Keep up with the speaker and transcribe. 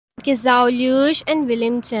Okay, Zhaolusi and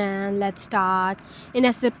William Chan. Let's start. In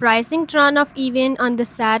a surprising turn of events on the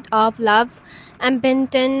set of Love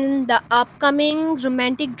Ambition, the upcoming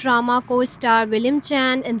romantic drama co-star William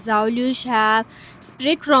Chan and Zhaolusi have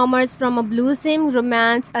spread rumors from a blossoming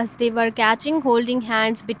romance as they were catching holding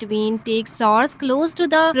hands between takes. Sources close to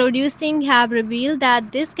the producing have revealed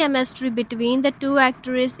that this chemistry between the two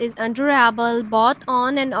actors is undeniable both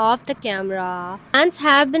on and off the camera. Fans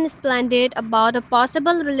have been splendid about a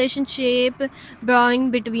possible relationship brewing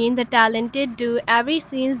between the talented duo ever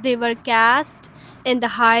since they were cast in the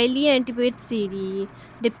highly anticipated series.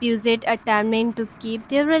 Despite attempting to keep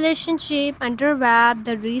their relationship under wraps,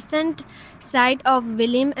 the recent sight of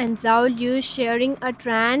William and Zhao Liu sharing a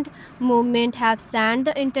trend movement have sent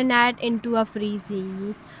the internet into a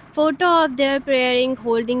frenzy. Photo of their pairing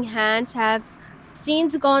holding hands have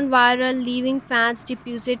since gone viral, leaving fans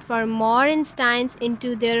deposed for more insights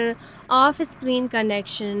into their off-screen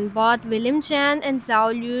connection. Both William Chan and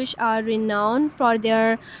Zhao Liu are renowned for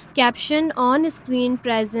their caption on-screen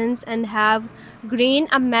presence and have gained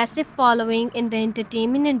a massive following in the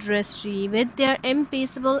entertainment industry. With their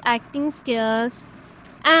impeccable acting skills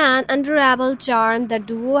and unrivaled charm, the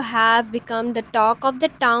duo have become the talk of the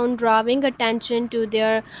town, drawing attention to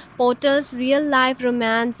their portal's real-life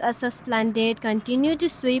romance as a splendid continue to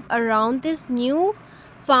sweep around this new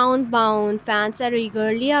found bound. Fans are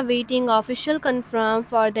eagerly awaiting official confirm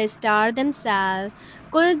for the star themselves.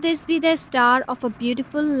 Could this be the start of a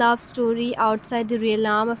beautiful love story outside the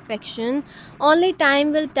realm of fiction? Only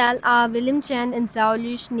time will tell. William Chen and Zhao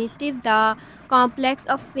Liu's native the complex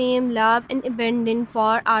of fame, love, and abandon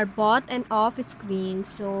for our both and off screen.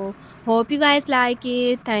 So, hope you guys like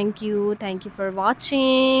it. Thank you. Thank you for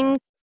watching.